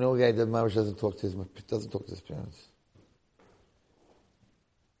know a guy that Mamash doesn't talk to his parents.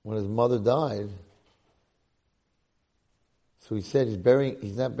 When his mother died, so he said he's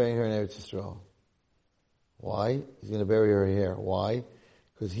not burying her in Eretz Yisrael. Why? He's going to bury her here. Why?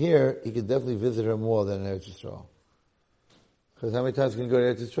 Because here he could definitely visit her more than in Eretz Yisrael. Because how many times can you go to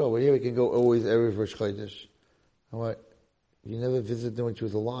Eretz Yisrael? Well, here we can go always every Rosh Chodesh. I'm like, you never visited her when she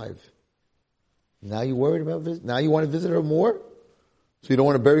was alive. Now you worried about visit? Now you want to visit her more? So you don't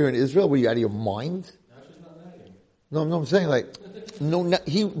want to bury her in Israel? Were you out of your mind? Now she's not nagging. No, I'm saying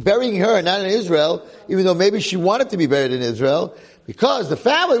he burying her not in Israel, even though maybe she wanted to be buried in Israel, because the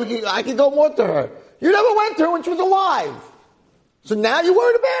family, I can go more to her. You never went to her when she was alive. So now you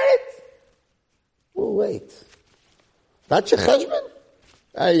worried about it? Well, wait. That's your cheshbon?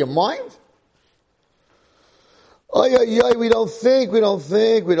 Out of your mind? Oh, yeah, we don't think.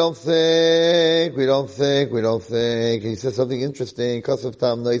 He says something interesting.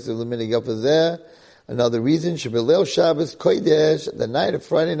 Another reason, Shabbat Shabbos Kodesh, the night of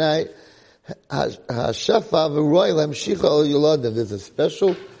Friday night, there's a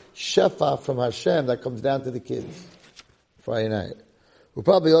special shefa from Hashem that comes down to the kids. Friday night. We're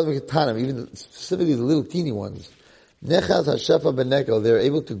probably all even specifically the little teeny ones. Nechaz hashefa beneko, they're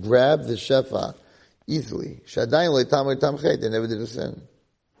able to grab the shefa easily. Shadayin leitam tamchet, they never did a sin.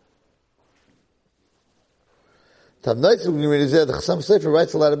 The Chassam Sefer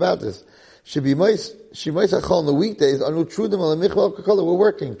writes a lot about this. Shemais hachol on the weekdays, anu trudim al michval kakala, we're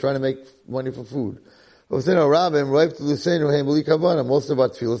working, trying to make money for food. Most of our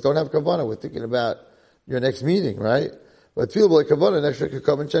tefillos don't have kavanah. We're thinking about your next meeting, right? But tefillah like kavanah, next week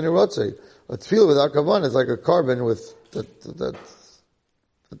kavan sheni rotzei. A tefillah without kavanah is like a carbon with that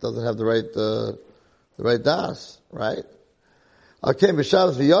doesn't have the right das, right? Okay,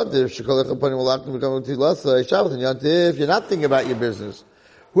 b'Shabbos v'Yontif shekolech apanim ulachim b'kavan tefillah Shabbos and Yontif. You're not thinking about your business.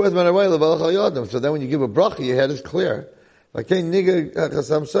 Who has manaway levalach al yodam? So then when you give a bracha, your head is clear. Like niga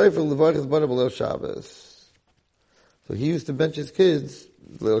chasam soifer levarich bana b'leil Shabbos. So he used to bench his kids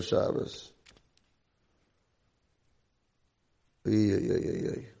Leil Shabbos.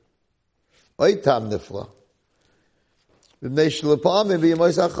 Oitam nifla.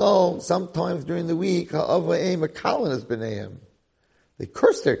 Sometimes during the week, a Colin has been. They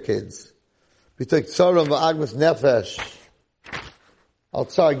curse their kids. We take tzaram v'agmas nefesh. Al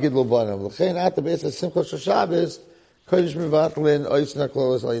tzar gidlo banam. L'chein at the base of Simcha Shabbos, kodesh mivatlin oisna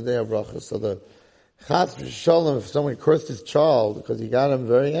klolos al yidei habrachas. So the chatz v'shalom, if someone cursed his child because he got him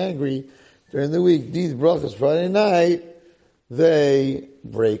very angry during the week, these brachas Friday night, they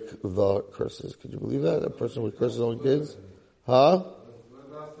break the curses. Could you believe that? A person would curse his own kids? Huh? What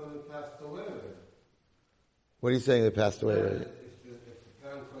about someone who passed away? What are you saying they passed away already? If the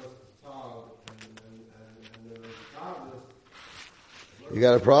parent cursed the child and there was Shabbos, You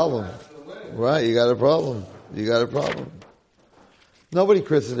got a problem. Right, you got a problem. You got a problem. Nobody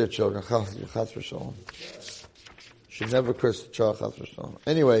curses their children. Chas v'shalom. Should never curse the child. Chas v'shalom.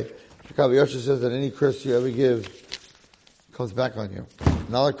 Anyway, Rabbi Yosha says that any curse you ever give comes back on you.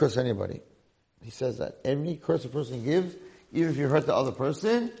 Not like curse anybody. He says that any curse a person gives, even if you hurt the other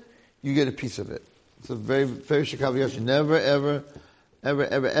person, you get a piece of it. It's a very, very Shekav Yosha. Never,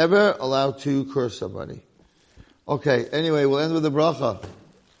 ever allowed to curse somebody. Okay, anyway, we'll end with the bracha.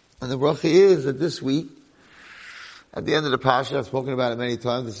 And the bracha is that this week, at the end of the Parashat, I've spoken about it many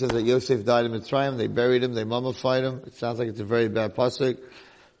times, it says that Yosef died in Mitzrayim, they buried him, they mummified him. It sounds like it's a very bad pasuk.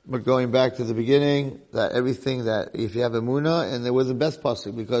 But going back to the beginning, that everything that, if you have emunah, and there was the best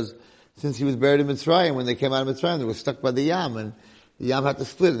pasuk, because since he was buried in Mitzrayim, when they came out of Mitzrayim, they were stuck by the Yam, and the Yam had to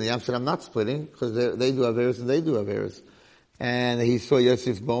split, and the Yam said, I'm not splitting, because they do Averis and they do Averis. And he saw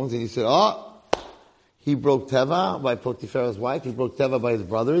Yosef's bones, and he said, he broke Teva by Potiphar's wife, he broke Teva by his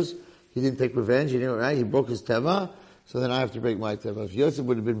brothers, he didn't take revenge, he didn't, right? He broke his Teva, so then I have to break my Teva. If Yosef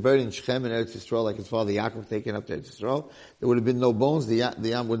would have been buried in Shechem in Eretz Yisrael, like his father Yaakov taken up to Eretz Yisrael, there would have been no bones, the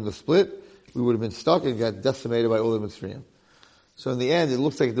Yam wouldn't have split, we would have been stuck and got decimated by all the Mitzrayim. So in the end, it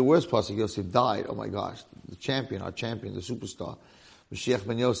looks like the worst pasuk, Yosef died. Oh my gosh, the champion, our champion, the superstar, Mashiach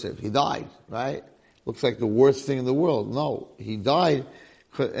ben Yosef, he died, right? Looks like the worst thing in the world. No, he died,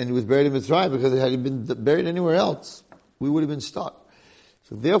 and he was buried in Mitzrayim, because had he been buried anywhere else, we would have been stuck.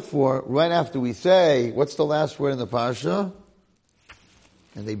 So therefore, right after we say, what's the last word in the parasha?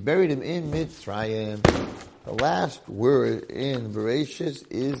 And they buried him in Mitzrayim. The last word in Bereshis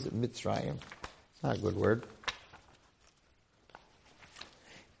is Mitzrayim. It's not a good word.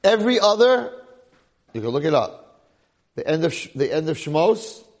 Every other, you can look it up. The end of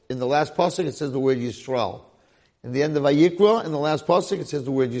Shemos, in the last pasuk, it says the word Yisrael. In the end of Vayikra, in the last pasuk, it says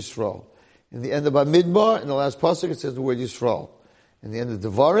the word Yisrael. In the end of Bamidbar, in the last pasuk, it says the word Yisrael. In the end of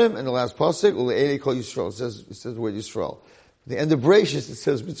Devarim, in the last pasuk, Ule'ele Kol Yisrael, it says the word Yisrael. In the end of Bereshis, it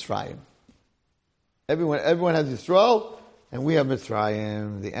says Mitzrayim. Everyone has Yisrael, and we have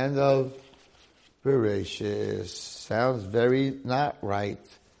Mitzrayim. The end of Bereshis. Sounds very not right.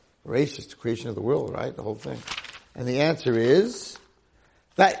 Bereshis, the creation of the world, right? The whole thing. And the answer is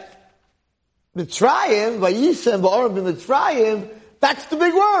that Mitzrayim, Vayisem Ba'orim b'Mitzrayim, that's the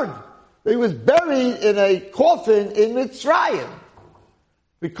big word. He was buried in a coffin in Mitzrayim.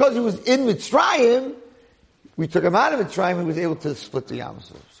 Because he was in Mitzrayim, we took him out of Mitzrayim, he was able to split the Yam.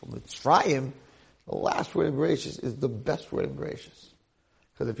 So Mitzrayim, the last word in Bereshis, is the best word in Bereshis.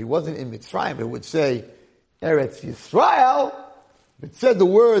 Because if he wasn't in Mitzrayim, it would say Eretz Yisrael. If it said the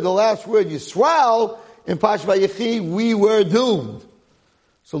last word Yisrael, in Parashat Vayechi, we were doomed.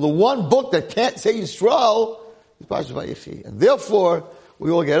 So the one book that can't say Yisrael is Parashat Vayechi. And therefore, we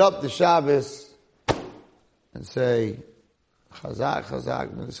all get up to Shabbos and say, Chazak,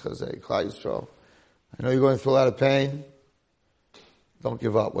 Chazak, Minas Chazak, Klal Yisrael. I know you're going through a lot of pain. Don't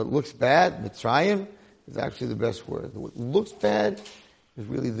give up. What looks bad, Mitzrayim, is actually the best word. What looks bad is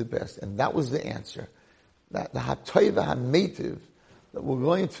really the best. And that was the answer. That the Hatoiva HaMeitiv that we're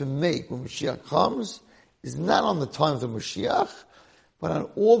going to make when Mashiach comes is not on the times of Mashiach, but on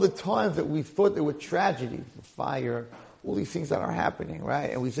all the times that we thought there were tragedies, the fire, all these things that are happening, right?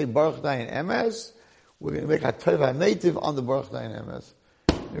 And we say Baruch Dayan Emes, we're going to make Hatoiva HaMeitiv on the Baruch Dayan Emes.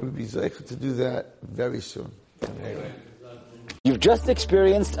 It would be zeicha to do that very soon. You've just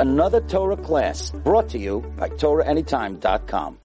experienced another Torah class brought to you by TorahAnytime.com.